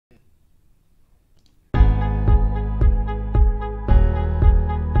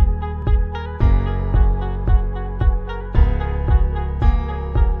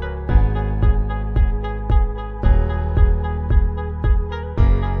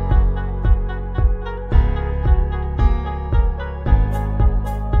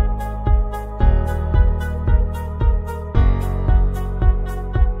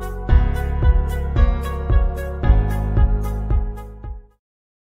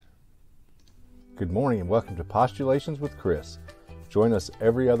Good morning and welcome to Postulations with Chris. Join us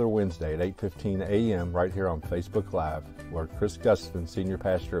every other Wednesday at 8:15 a.m. right here on Facebook Live, where Chris Gustafson, Senior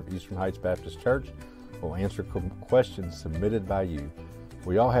Pastor of Eastern Heights Baptist Church, will answer questions submitted by you.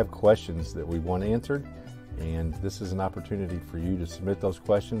 We all have questions that we want answered, and this is an opportunity for you to submit those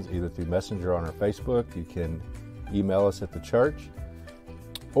questions either through Messenger on our Facebook. You can email us at the church,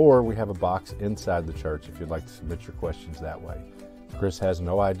 or we have a box inside the church if you'd like to submit your questions that way. Chris has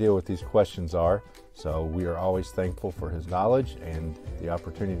no idea what these questions are, so we are always thankful for his knowledge and the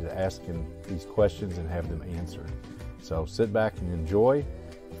opportunity to ask him these questions and have them answered. So sit back and enjoy.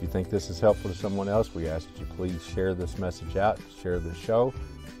 If you think this is helpful to someone else, we ask that you please share this message out, share the show,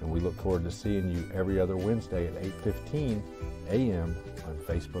 and we look forward to seeing you every other Wednesday at 8:15 a.m. on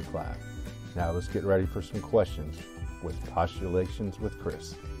Facebook Live. Now let's get ready for some questions with Postulations with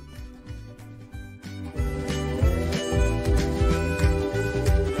Chris.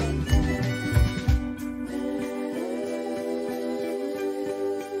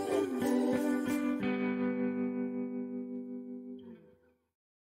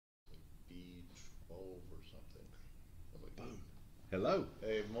 Hello.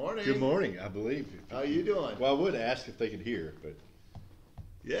 Hey, morning. Good morning, I believe. How you doing? Well, I would ask if they could hear, but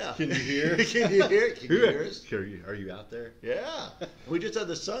yeah. Can you hear? Can you hear? Can you hear us? Are you out there? Yeah. We just had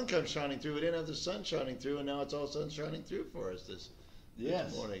the sun come shining through. We didn't have the sun shining through, and now it's all sun shining through for us this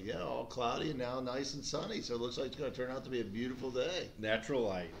morning. Yeah, all cloudy and now nice and sunny. So it looks like it's going to turn out to be a beautiful day. Natural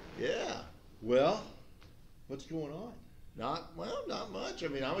light. Yeah. Well, what's going on? Not much. I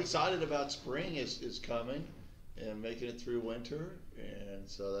mean, I'm excited about spring is coming and making it through winter, and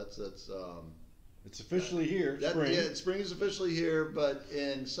so that's It's officially here. Spring. Yeah, spring is officially here, but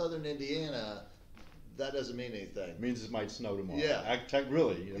in southern Indiana, that doesn't mean anything. It means it might snow tomorrow. Yeah. It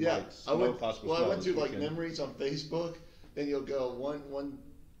might snow, possibly snow. I went through like memories on Facebook, and you'll go one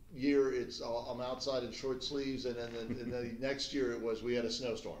year I'm outside in short sleeves, and then the next year we had a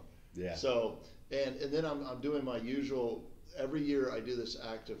snowstorm. Yeah. So and then I'm doing my usual. Every year I do this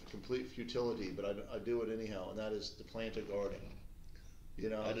act of complete futility, but I do it anyhow, and that is to plant a garden. You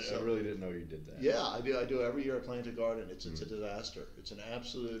know, I really didn't know you did that. Yeah, I do. Every year I plant a garden. It's a disaster. It's an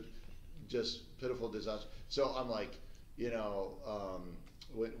absolute, just pitiful disaster. So I'm like, when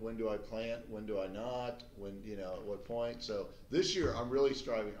do I plant? When do I not? When, at what point? So this year I'm really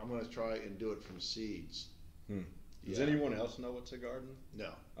striving. I'm going to try and do it from seeds. Does anyone else know what's a garden?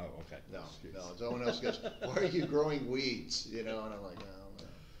 No. Oh, okay. No. Someone else goes, why are you growing weeds? And I'm like, no.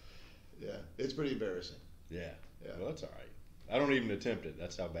 Yeah, it's pretty embarrassing. Yeah. Well, that's all right. I don't even attempt it.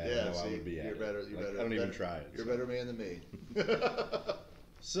 That's how bad I know I would be at it. I don't even try it. You're a better man than me.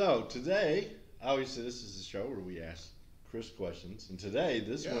 So today, obviously this is the show where we ask Chris questions. And today,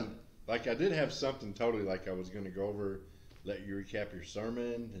 this one, like I did have something totally like I was going to go over, let you recap your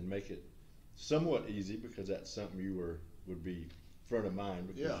sermon and make it somewhat easy because that's something would be front of mind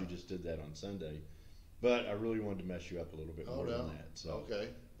because you just did that on Sunday. But I really wanted to mess you up a little bit more than that. So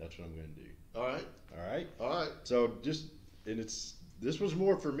that's what I'm going to do. All right. So this was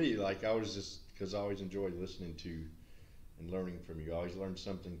more for me. Like I was just, because I always enjoy listening to and learning from you. I always learn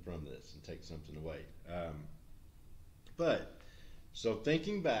something from this and take something away. So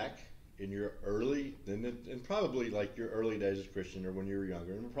thinking back in your early, and probably like your early days as a Christian or when you were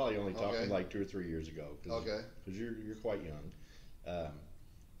younger, and we're probably only talking like 2 or 3 years ago. Because you're quite young.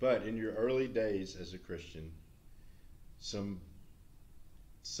 But in your early days as a Christian, some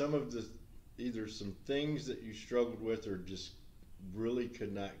of the either some things that you struggled with or just really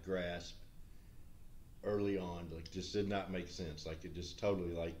could not grasp early on, like just did not make sense. Like it just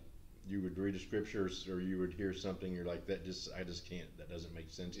totally, like you would read a scripture or you would hear something, you're like, I just can't, that doesn't make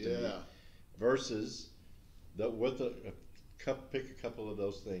sense to me. Versus pick a couple of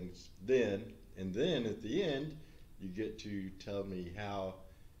those things and then at the end, you get to tell me how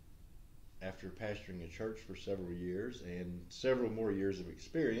after pastoring a church for several years and several more years of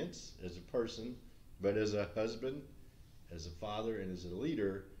experience as a person, but as a husband, as a father, and as a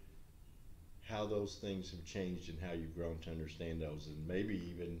leader, how those things have changed and how you've grown to understand those, and maybe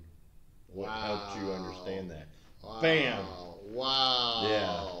even what helped you understand that. Wow. Bam! Wow.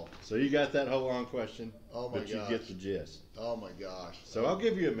 Yeah. So you got that whole long question, but you get the gist. Oh my gosh. So I'll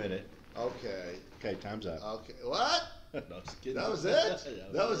give you a minute. Okay. Okay, time's up. Okay. What? No, just kidding. That was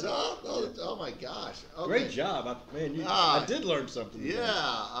it? That was all? Oh my gosh. Okay. Great job. I did learn something. Yeah.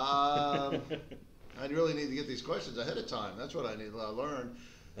 I really need to get these questions ahead of time. That's what I need to learn.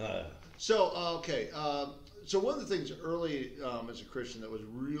 So one of the things early as a Christian that was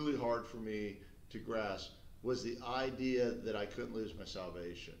really hard for me to grasp was the idea that I couldn't lose my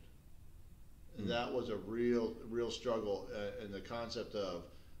salvation. And that was a real struggle in the concept of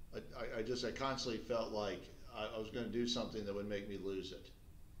I constantly felt like I was going to do something that would make me lose it.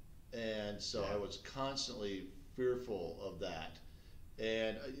 And so I was constantly fearful of that.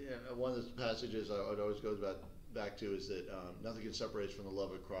 And one of the passages I would always go back to is that nothing can separate us from the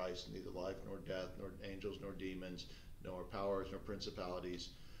love of Christ, neither life nor death, nor angels nor demons, nor powers nor principalities.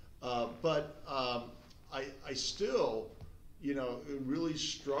 But I still, really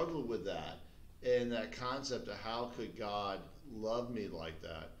struggle with that, and that concept of how could God love me like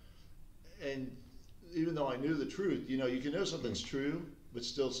that. And even though I knew the truth, you can know something's true, but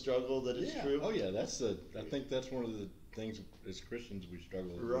still struggle that it's true. Oh yeah, I think that's one of the things as Christians we struggle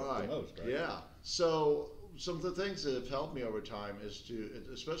with the most, right? Yeah. So some of the things that have helped me over time is to,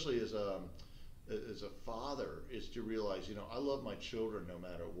 especially as a father, is to realize, I love my children no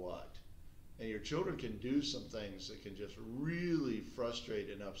matter what. And your children can do some things that can just really frustrate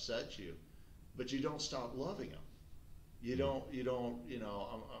and upset you, but you don't stop loving them. You don't.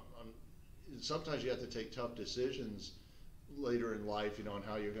 Sometimes you have to take tough decisions later in life, on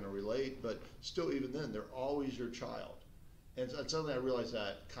how you're going to relate, but still, even then, they're always your child. And suddenly I realized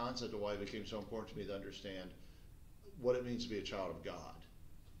that concept of why it became so important to me to understand what it means to be a child of God.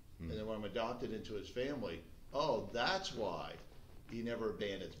 And then when I'm adopted into his family, that's why he never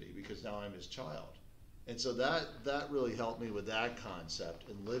abandons me, because now I'm his child. And so that really helped me with that concept,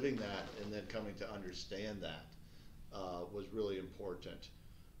 and living that and then coming to understand that was really important.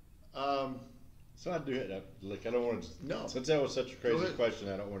 So I do it. I don't want to. No. Since that was such a crazy question,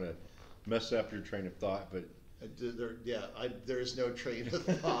 I don't want to mess up your train of thought. But there is no train of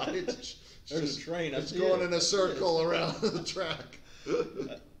thought. There's a train. It's going in a circle around the track.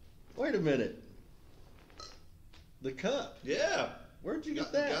 Wait a minute. The cup. Yeah. Where'd you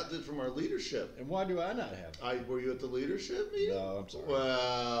get that? Got it from our leadership. And why do I not have it? Were you at the leadership meeting? No, I'm sorry.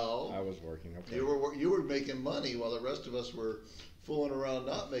 Well, I was working. Okay. You were making money while the rest of us were fooling around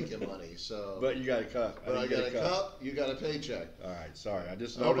not making money. So. But you got a cup. But I got a cup. You got a paycheck. All right. Sorry, I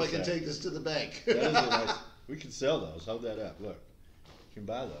just I hope noticed I can take this to the bank. That is a nice. We can sell those. Hold that up. Look, you can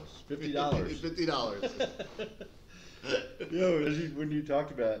buy those. $50. $50. When you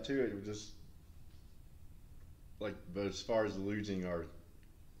talked about it too, it was just like, but as far as losing our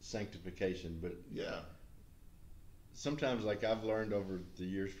sanctification, but yeah, sometimes like I've learned over the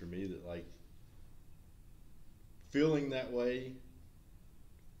years for me that like feeling that way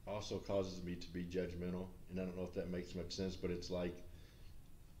also causes me to be judgmental, and I don't know if that makes much sense, but it's like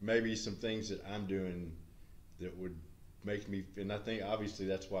maybe some things that I'm doing that would make me, and I think obviously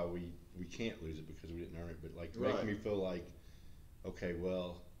that's why we can't lose it, because we didn't earn it, but like make me feel like, okay,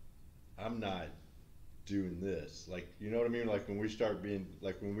 well, I'm not doing this, like, you know what I mean, like when we start being,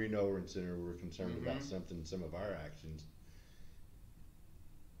 like when we know we're in sin or we're concerned about something, some of our actions,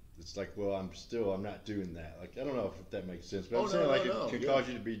 it's like, well, I'm not doing that. Like, I don't know if that makes sense, but I'm saying it can cause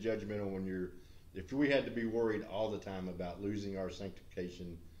you to be judgmental when if we had to be worried all the time about losing our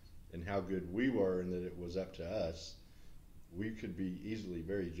sanctification and how good we were and that it was up to us, we could be easily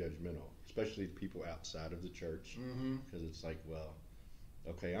very judgmental, especially people outside of the church, because it's like, well,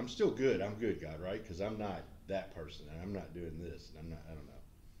 okay, I'm still good. I'm good, God, right? Because I'm not that person, and I'm not doing this, and I'm not. I don't know.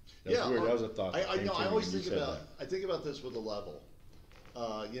 That's weird. That was a thought. I always think about. I think about this with a level.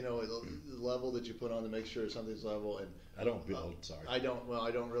 The level that you put on to make sure something's level, and I don't build. Sorry. I don't. Well,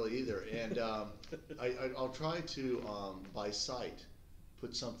 I don't really either. And I'll try to by sight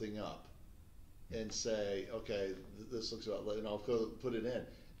put something up and say, okay, this looks about, and I'll put it in,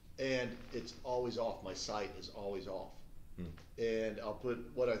 and it's always off. My sight is always off. And I'll put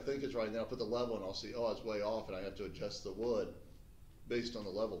what I think is right, and then I'll put the level, and I'll see, it's way off, and I have to adjust the wood based on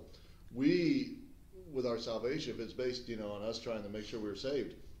the level. We, with our salvation, if it's based, on us trying to make sure we're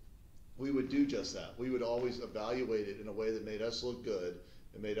saved, we would do just that. We would always evaluate it in a way that made us look good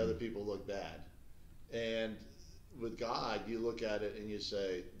and made other people look bad. And with God, you look at it and you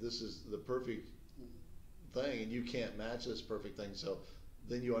say, this is the perfect thing, and you can't match this perfect thing. So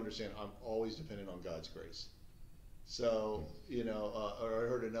then you understand, I'm always dependent on God's grace. So, or I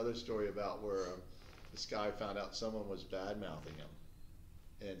heard another story about where this guy found out someone was bad-mouthing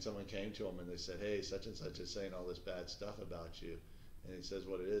him. And someone came to him and they said, hey, such and such is saying all this bad stuff about you. And he says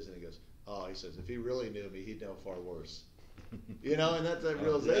what it is, and he goes, he says, if he really knew me, he'd know far worse. And that's that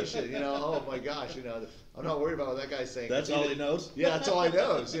realization, oh my gosh, I'm not worried about what that guy's saying. That's all he knows? Yeah, that's all he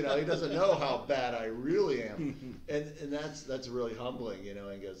knows. He doesn't know how bad I really am. And that's really humbling, and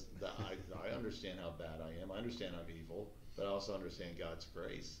he goes, I understand how bad I am. I understand I'm evil, but I also understand God's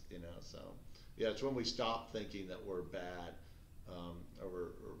grace, so yeah, it's when we stop thinking that we're bad,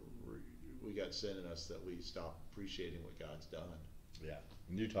 or we got sin in us, that we stop appreciating what God's done. Yeah,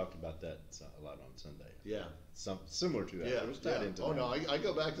 and you talked about that a lot on Sunday. Yeah, similar to that. Yeah, It was tied into oh that. no, I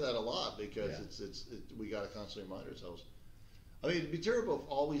go back to that a lot because we got to constantly remind ourselves. I mean, it'd be terrible if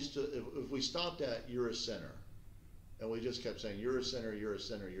always if we stopped at "you're a sinner," and we just kept saying "you're a sinner, you're a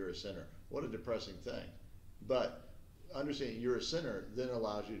sinner, you're a sinner." What a depressing thing. But understanding you're a sinner then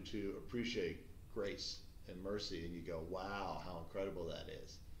allows you to appreciate grace and mercy, and you go, "Wow, how incredible that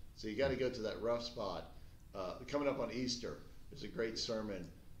is." So you got to go to that rough spot. Coming up on Easter, there's a great sermon,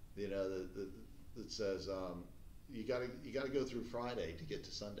 you know, that says you got to go through Friday to get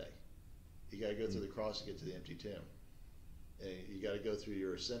to Sunday. You got to go through the cross to get to the empty tomb. And you got to go through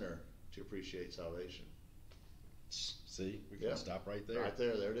you're a sinner to appreciate salvation. See, we can stop right there. Right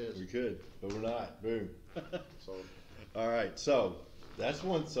there, there it is. We could, but we're not. Boom. So, all right, so that's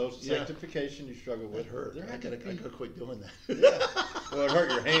one. So sanctification you struggle with. It hurt. I gotta quit doing that. Yeah. Well, it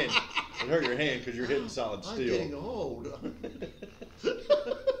hurt your hand. It hurt your hand because you're hitting solid steel. I'm getting old.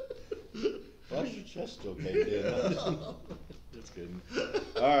 Why is your chest still caved in? Just kidding.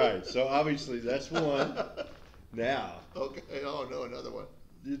 All right, so obviously that's one. Now. Okay. Oh no, another one.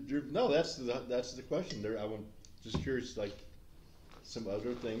 No, that's the question. There, I'm just curious, like some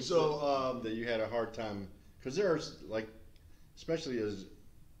other things that you had a hard time, because there are like, especially as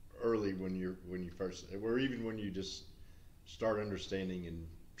early when you first, or even when you just start understanding and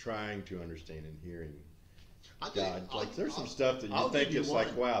trying to understand and hearing God. Like there's some stuff that you think is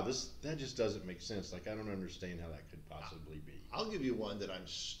like, wow, that just doesn't make sense. Like I don't understand how that could possibly be. I'll give you one that I'm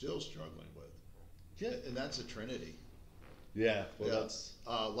still struggling with. Yeah, and that's the Trinity. Yeah, well, that's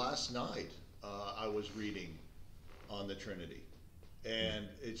last night I was reading on the Trinity, and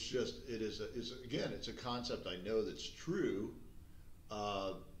it's a concept I know that's true,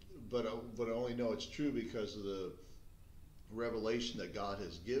 but I only know it's true because of the revelation that God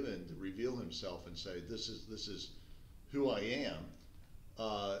has given to reveal Himself and say this is who I am,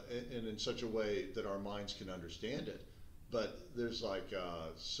 and in such a way that our minds can understand it. But there's like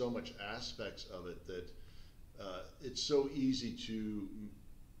so much aspects of it that it's so easy to.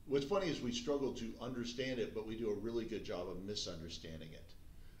 What's funny is we struggle to understand it, but we do a really good job of misunderstanding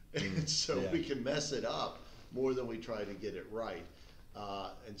it, and so we can mess it up more than we try to get it right.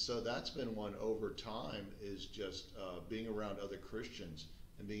 And so that's been one over time, is just being around other Christians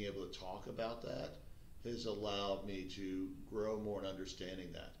and being able to talk about that has allowed me to grow more in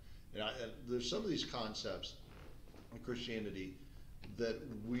understanding that. And there's some of these concepts in Christianity that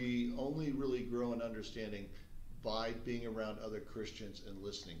we only really grow in understanding by being around other Christians and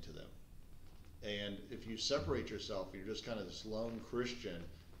listening to them. And if you separate yourself, you're just kind of this lone Christian,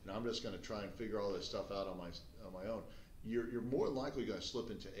 and I'm just going to try and figure all this stuff out on my own. You're more than likely going to slip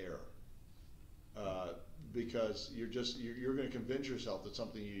into error, because you're going to convince yourself that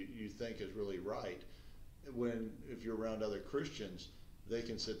something you think is really right. When if you're around other Christians, they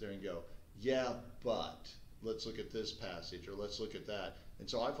can sit there and go, yeah, but let's look at this passage, or let's look at that. And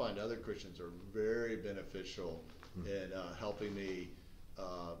so I find other Christians are very beneficial in helping me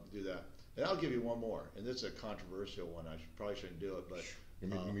do that. And I'll give you one more, and this is a controversial one. I probably shouldn't do it, but you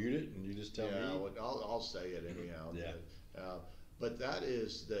mute it and you just tell me. Yeah, I'll say it anyhow. Yeah. But that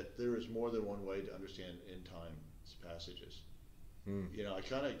is that there is more than one way to understand end times passages. You know, I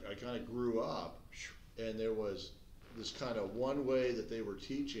kind of grew up, and there was this kind of one way that they were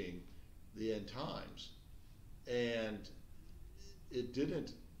teaching the end times, and it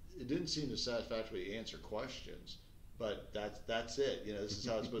didn't seem to satisfactorily answer questions. But that's it. You know, this is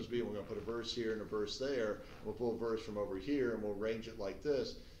how it's supposed to be. We're going to put a verse here and a verse there. We'll pull a verse from over here, and we'll arrange it like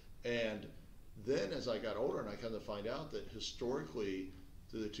this. And then as I got older, and I come to find out that historically,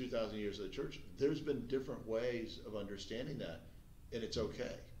 through the 2,000 years of the church, there's been different ways of understanding that, and it's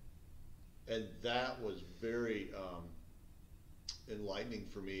okay. And that was very enlightening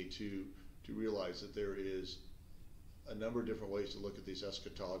for me to realize that there is a number of different ways to look at these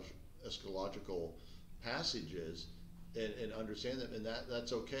eschatological passages and understand them, and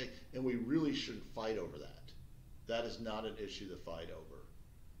that's okay. And we really shouldn't fight over that. That is not an issue to fight over.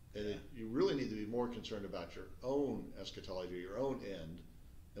 And you really need to be more concerned about your own eschatology, your own end,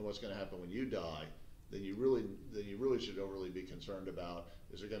 and what's going to happen when you die, than you really should overly be concerned about,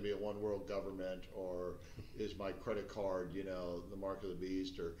 is there going to be a one world government, or is my credit card, you know, the mark of the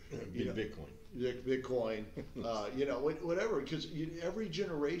beast, or Bitcoin. Bitcoin, you know, whatever. Because every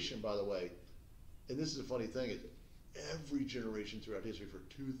generation, by the way, and this is a funny thing, every generation throughout history for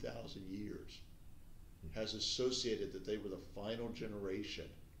 2,000 years has associated that they were the final generation.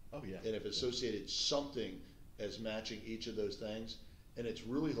 Oh yeah. And have associated something as matching each of those things. And it's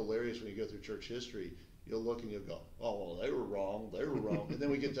really hilarious when you go through church history. You'll look and you'll go, oh, well, they were wrong. And then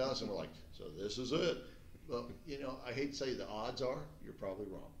we get to us and we're like, so this is it. Well, I hate to say the odds are you're probably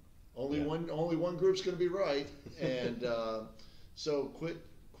wrong. Only one group's going to be right, and so quit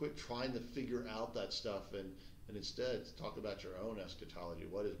trying to figure out that stuff, and instead talk about your own eschatology.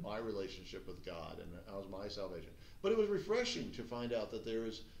 What is my relationship with God, and how's my salvation? But it was refreshing to find out that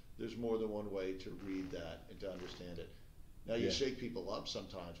there's more than one way to read that and to understand it. Now you shake people up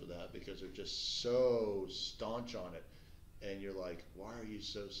sometimes with that because they're just so staunch on it, and you're like, why are you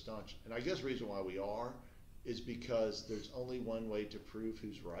so staunch? And I guess the reason why we are is because there's only one way to prove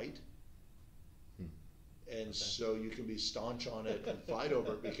who's right. And so you can be staunch on it and fight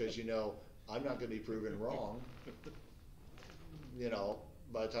over it because I'm not going to be proven wrong.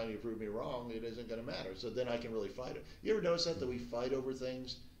 By the time you prove me wrong, it isn't going to matter. So then I can really fight it. You ever notice that we fight over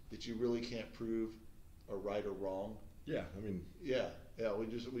things that you really can't prove are right or wrong? Yeah, I mean. Yeah.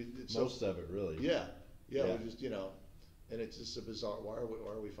 Most of it, really. Yeah. We just and it's just a bizarre. Why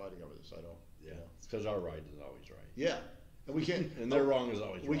are we fighting over this? I don't. Yeah, it's because our right is always right. Yeah, and we can't. And their wrong is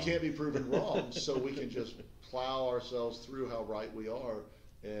always wrong. We can't be proven wrong, so we can just plow ourselves through how right we are,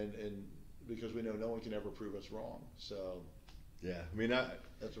 and because we know no one can ever prove us wrong. So. Yeah, I mean,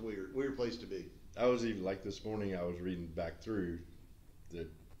 that's a weird place to be. I was even like this morning. I was reading back through the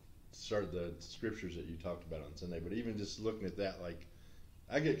scriptures that you talked about on Sunday, but even just looking at that, like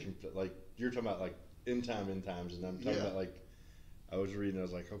I get like you're talking about like end times, and I'm talking about like I was reading. I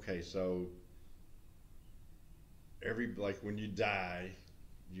was like, okay, so when you die,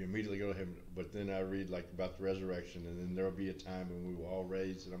 you immediately go to heaven. But then I read like about the resurrection, and then there will be a time when we will all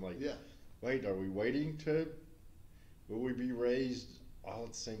raise. And I'm like, wait, are we waiting to? Will we be raised all at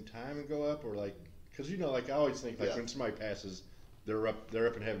the same time and go up, or like? Because like I always think like when somebody passes, they're up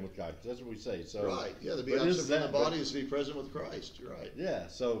in heaven with God. Because that's what we say. So right, the be absent from the body is to be present with Christ. You're right. Yeah.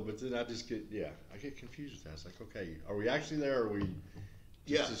 So, but then I just get I get confused with that. It's like, okay, are we actually there, or are we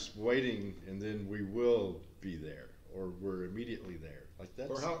just waiting, and then we will be there, or we're immediately there? Like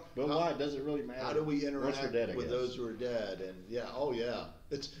that's. But why? Does it really matter? How do we interact with those who are dead? And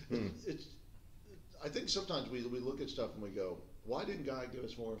it's. I think sometimes we look at stuff and we go, why didn't God give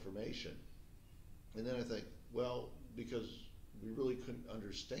us more information? And then I think, well, because we really couldn't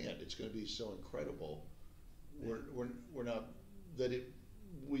understand. It's going to be so incredible. We're not that it.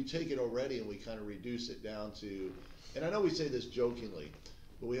 We take it already and we kind of reduce it down to. And I know we say this jokingly,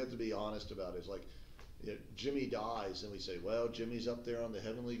 but we have to be honest about it. It's like Jimmy dies and we say, well, Jimmy's up there on the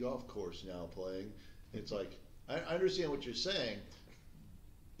heavenly golf course now playing. And it's like I understand what you're saying.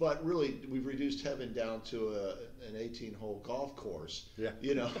 But really, we've reduced heaven down to an 18-hole golf course. Yeah.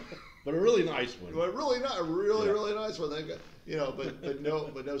 But a really nice one. But really not a really nice one. They've got, but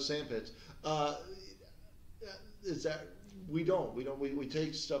no sand pits. Is that we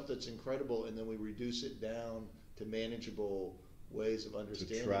take stuff that's incredible and then we reduce it down to manageable ways of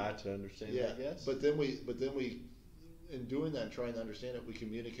understanding. To try to understand it, I guess. But then we, in doing that and trying to understand it, we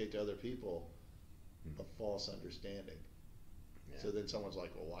communicate to other people a false understanding. So then someone's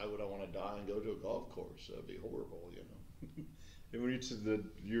like, well, why would I want to die and go to a golf course? That'd be horrible, And when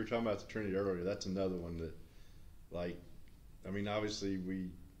you were talking about the Trinity earlier, that's another one that, like, I mean, obviously we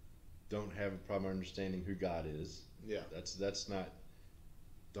don't have a problem understanding who God is. Yeah. That's not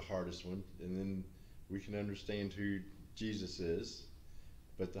the hardest one. And then we can understand who Jesus is.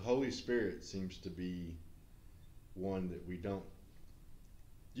 But the Holy Spirit seems to be one that we don't.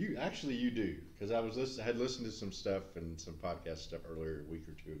 You do, because I had listened to some stuff and some podcast stuff earlier a week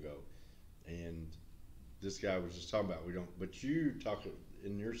or two ago, and this guy was just talking about we don't. But you talk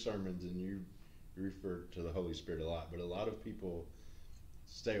in your sermons and you refer to the Holy Spirit a lot, but a lot of people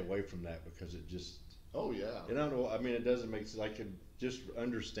stay away from that because it just. Oh yeah. And I don't know. I mean, it doesn't make sense. Like just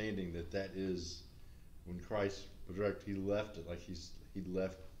understanding that is when Christ was resurrected, he left it like he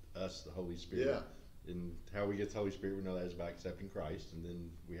left us the Holy Spirit. Yeah. And how we get the Holy Spirit, we know that is by accepting Christ, and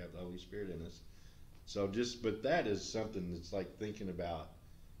then we have the Holy Spirit in us. So but that is something that's like thinking about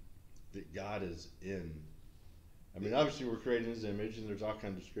that God is in. I mean, obviously we're created in His image, and there's all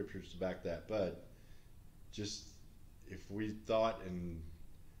kinds of scriptures to back that. But just if we thought in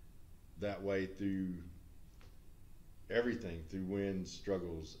that way through everything, through wins,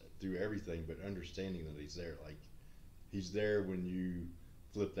 struggles, through everything, but understanding that He's there, like He's there when you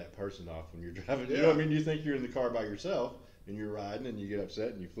flip that person off when you're driving. You know what I mean? You think you're in the car by yourself and you're riding and you get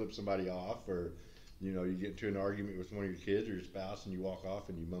upset and you flip somebody off, or you get into an argument with one of your kids or your spouse and you walk off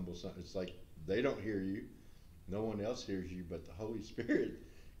and you mumble something. It's like they don't hear you, no one else hears you, but the Holy Spirit,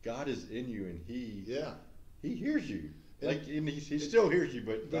 God is in you, and He hears you. Like he still hears you,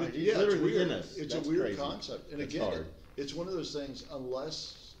 but He's literally in us. It's That's a weird crazy. concept, and again, it's one of those things.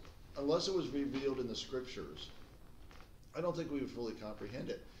 Unless it was revealed in the Scriptures, I don't think we would fully comprehend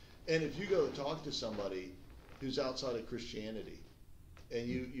it. And if you go talk to somebody who's outside of Christianity, and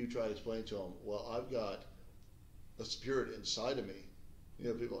you try to explain to them, well, I've got a spirit inside of me.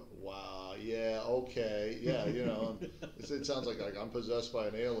 People are like, wow, yeah, okay, yeah, it sounds like I'm possessed by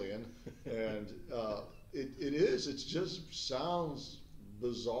an alien, and it is. It just sounds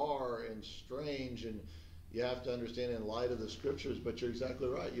bizarre and strange, and you have to understand in light of the scriptures. But you're exactly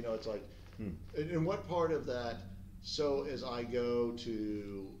right. It's like, and what part of that? So as I go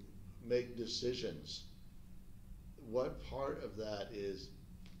to make decisions, what part of that is,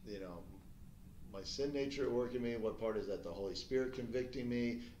 my sin nature at work in me? What part is that the Holy Spirit convicting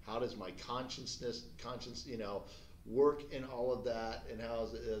me? How does my conscience, work in all of that? And how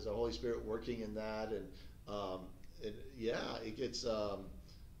is the Holy Spirit working in that? And it gets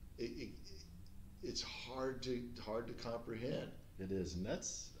it's hard to comprehend. It is, and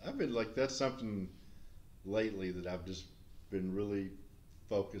that's something lately that I've just been really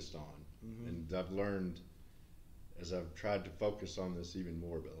focused on, and I've learned as I've tried to focus on this even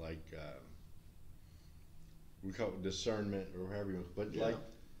more. But we call it discernment or however you want, but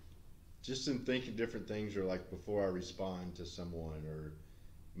just in thinking different things, or before I respond to someone or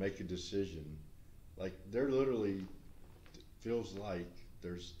make a decision, there literally feels like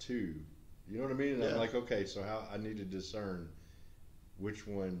there's two. You know what I mean? And I'm like, okay, so how I need to discern which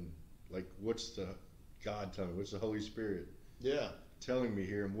one, what's the God telling me, what's the Holy Spirit telling me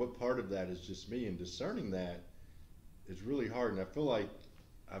here, and what part of that is just me, and discerning that is really hard. And I feel like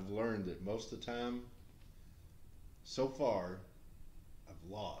I've learned that most of the time, so far, I've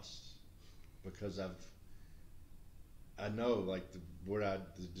lost, because I know the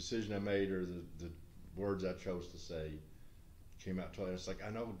decision I made, or the words I chose to say came out totally. It's I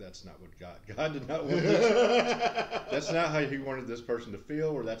know that's not what God did not want this. That's not how He wanted this person to feel,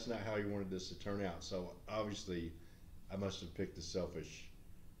 or that's not how He wanted this to turn out. So obviously, I must have picked the selfish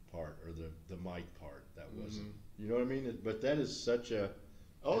part, or the Mike part. That wasn't. You know what I mean? But that is such a.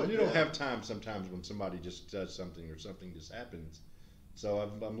 You don't have time sometimes when somebody just does something, or something just happens. So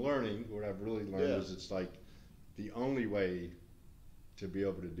I'm learning. What I've really learned is it's the only way to be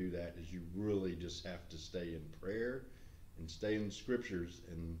able to do that is you really just have to stay in prayer and stay in the scriptures,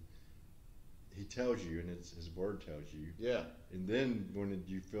 and He tells you, and His word tells you. Yeah. And then when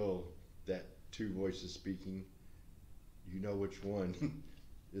you feel that two voices speaking, you know which one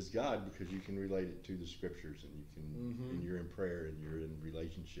is God, because you can relate it to the scriptures, and you can, and you're in prayer, and you're in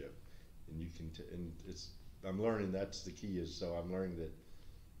relationship, and you can, I'm learning that's the key is, so I'm learning that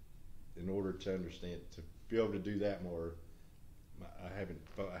in order to understand, to be able to do that more, I haven't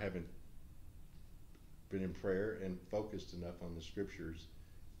been in prayer and focused enough on the scriptures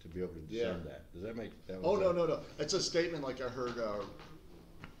to be able to discern that. Does that make that? Oh, no. It's a statement I heard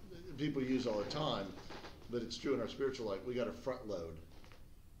people use all the time, but it's true in our spiritual life. We got to front load.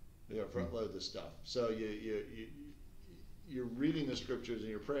 We got to front load this stuff. So you're reading the scriptures and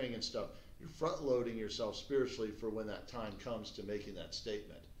you're praying and stuff. You're front loading yourself spiritually for when that time comes to making that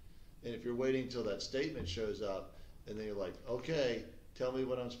statement. And if you're waiting until that statement shows up, and then you're like, okay, tell me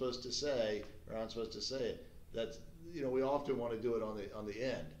what I'm supposed to say, or I'm supposed to say it. That's, we often want to do it on the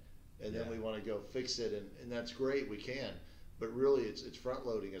end, and then we want to go fix it, and that's great, we can. But really, it's front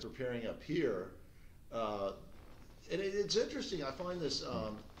loading. It's preparing up here, and it's interesting. I find this.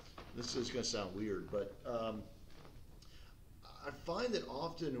 This is going to sound weird, but I find that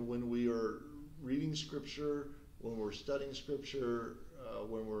often when we are reading scripture, when we're studying scripture,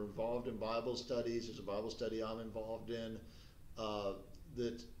 when we're involved in Bible studies, there's a Bible study I'm involved in,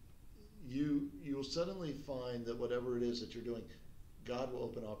 that you'll suddenly find that whatever it is that you're doing, God will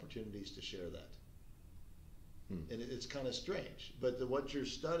open opportunities to share that. And it's kind of strange, but what you're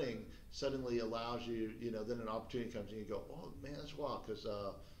studying suddenly allows you, then an opportunity comes and you go, oh man, that's wild, because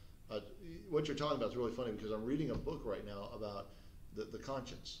what you're talking about is really funny, because I'm reading a book right now about the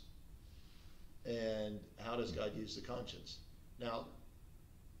conscience, and how does God use the conscience. Now,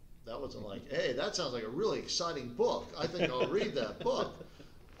 that wasn't like, hey, that sounds like a really exciting book. I think I'll read that book.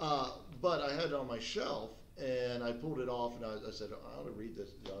 But I had it on my shelf, and I pulled it off, and I said, I ought to read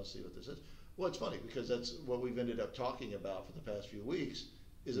this. I'll see what this is. Well, it's funny, because that's what we've ended up talking about for the past few weeks,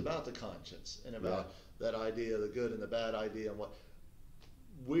 is about the conscience, and about that idea, the good and the bad idea, and what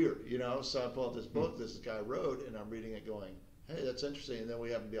weird, So I pulled out this book this guy wrote, and I'm reading it going, hey, that's interesting. And then we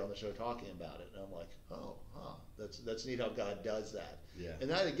happen to be on the show talking about it, and I'm like, that's neat how God does that. Yeah. And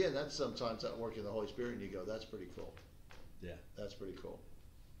that, again, that's sometimes that work in the Holy Spirit, and you go, that's pretty cool. Yeah. That's pretty cool.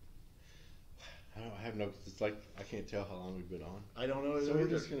 I have no. It's like I can't tell how long we've been on. I don't know. So we're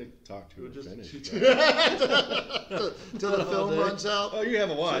just going to talk to it finish. Till the film runs out. Oh, you have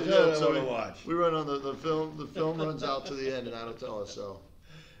a watch. So we run on the film. The film runs out to the end, and that'll tell us. So.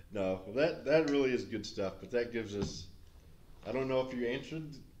 No, that really is good stuff. But that gives us. I don't know if you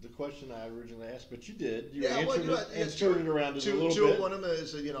answered the question I originally asked, but you did. You answered it and turned it around just a little bit. One of them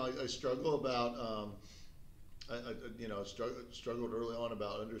is, I struggle about. Struggled early on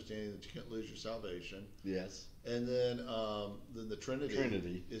about understanding that you can't lose your salvation. Yes. And then the Trinity.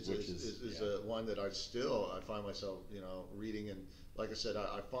 Trinity is yeah. One that I find myself, reading, and like I said,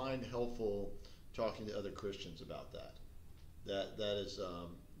 I find helpful talking to other Christians about that. That is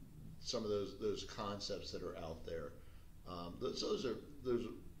some of those concepts that are out there. Those are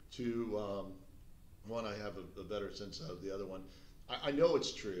two. One I have a better sense of. The other one, I know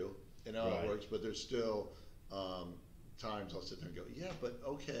it's true and how it works, but there's still times I'll sit there and go, yeah, but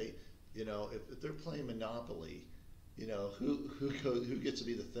okay, if they're playing Monopoly, who gets to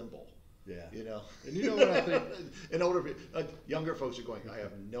be the thimble? Yeah. And you know what I think? In older younger folks are going, I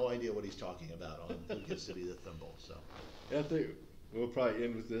have no idea what he's talking about on who gets to be the thimble. So yeah, I think we'll probably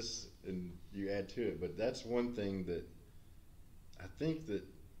end with this and you add to it, but that's one thing that I think that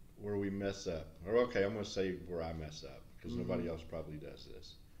where we mess up, or okay, I'm going to say where I mess up because nobody else probably does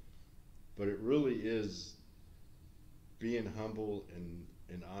this, but it really is being humble and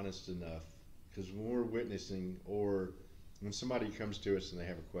honest enough, because when we're witnessing or when somebody comes to us and they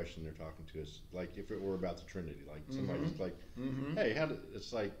have a question, they're talking to us, like if it were about the Trinity, like somebody's like, hey,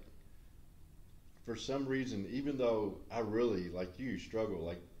 it's like, for some reason, even though I really, like you, struggle,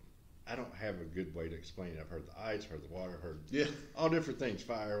 like I don't have a good way to explain it. I've heard the ice, heard the water, heard all different things,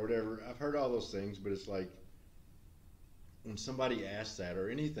 fire, whatever. I've heard all those things, but it's like when somebody asks that or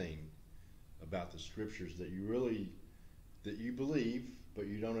anything about the scriptures that you believe, but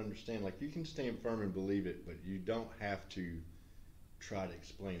you don't understand. Like you can stand firm and believe it, but you don't have to try to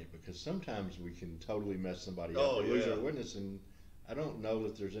explain it, because sometimes we can totally mess somebody up or lose our witness. And I don't know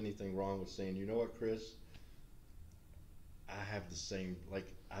that there's anything wrong with saying, you know what, Chris, I have the same,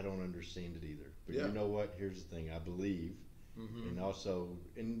 like I don't understand it either, but you know what, here's the thing, I believe. And also,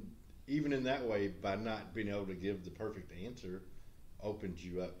 and even in that way, by not being able to give the perfect answer, opens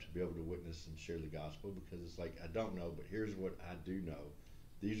you up to be able to witness and share the gospel, because it's like, I don't know, but here's what I do know.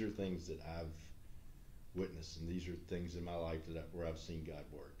 These are things that I've witnessed, and these are things in my life where I've seen God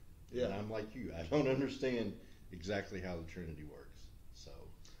work. And I'm like you, I don't understand exactly how the Trinity works. So,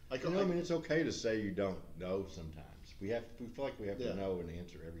 I mean, it's okay to say you don't know sometimes. We feel like we have to know and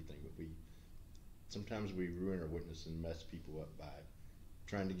answer everything, but sometimes we ruin our witness and mess people up by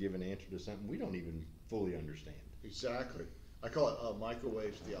trying to give an answer to something we don't even fully understand. Exactly. I call it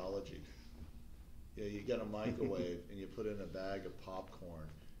microwave theology. You get a microwave and you put in a bag of popcorn.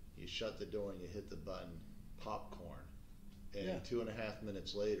 You shut the door and you hit the button, popcorn. And 2.5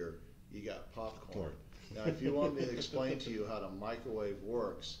 minutes later, you got popcorn. Now, if you want me to explain to you how the microwave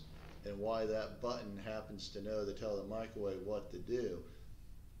works and why that button happens to know to tell the microwave what to do,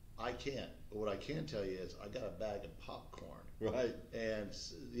 I can't. But what I can tell you is I got a bag of popcorn. Right. And,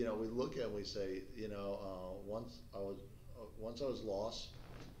 we look at it and we say, once I was lost,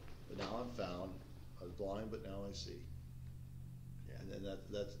 but now I'm found. I was blind, but now I see. Yeah. And then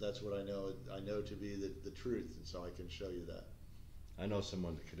that's what I know. I know to be the truth, and so I can show you that. I know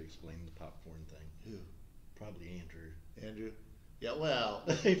someone that could explain the popcorn thing. Who? Probably Andrew. Andrew? Yeah, well,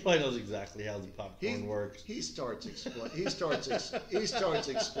 he probably knows exactly how the popcorn works. He starts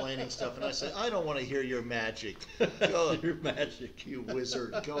explaining stuff, and I say, I don't want to hear your magic. Go, your magic, you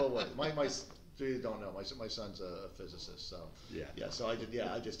wizard. Go away. My you don't know. My son's a physicist, so So I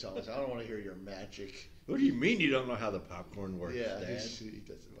just tell him, I don't want to hear your magic. What do you mean you don't know how the popcorn works, Dad? He doesn't.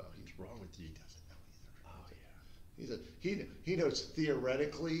 Well, what's wrong with you? He doesn't know either. Oh yeah. He knows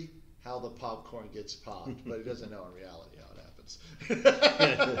theoretically how the popcorn gets popped, but he doesn't know in reality how it happens.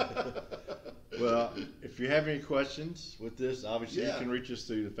 Well, if you have any questions with this, obviously you can reach us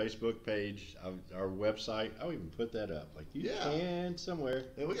through the Facebook page, our website. I'll even put that up. Like you can somewhere.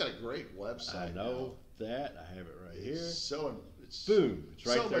 Yeah, we got a great website. I know that. I have it right here. Boom. It's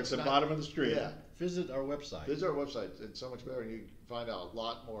right there at the bottom of the screen. Yeah. Visit our website. Visit our website. It's so much better, and you can find out a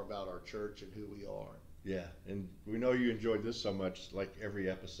lot more about our church and who we are. Yeah, and we know you enjoyed this so much, like every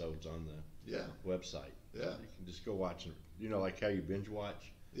episode's on the website. Yeah. So you can just go watch it. Like how you binge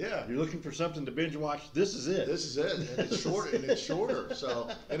watch. Yeah. You're looking for something to binge watch, this is it. This is it. And it's shorter.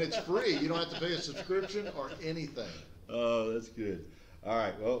 So, and it's free. You don't have to pay a subscription or anything. Oh, that's good. All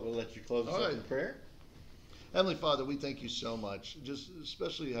right. Well, we'll let you close us up in prayer. Heavenly Father, we thank you so much, just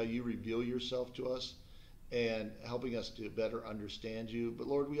especially how you reveal yourself to us and helping us to better understand you. But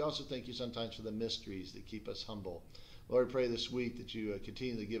Lord, we also thank you sometimes for the mysteries that keep us humble. Lord, I pray this week that you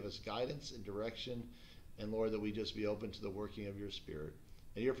continue to give us guidance and direction. And Lord, that we just be open to the working of your Spirit.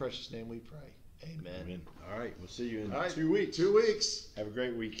 In your precious name we pray. Amen. Amen. All right. We'll see you in 2 weeks. 2 weeks. Have a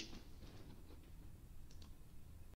great week.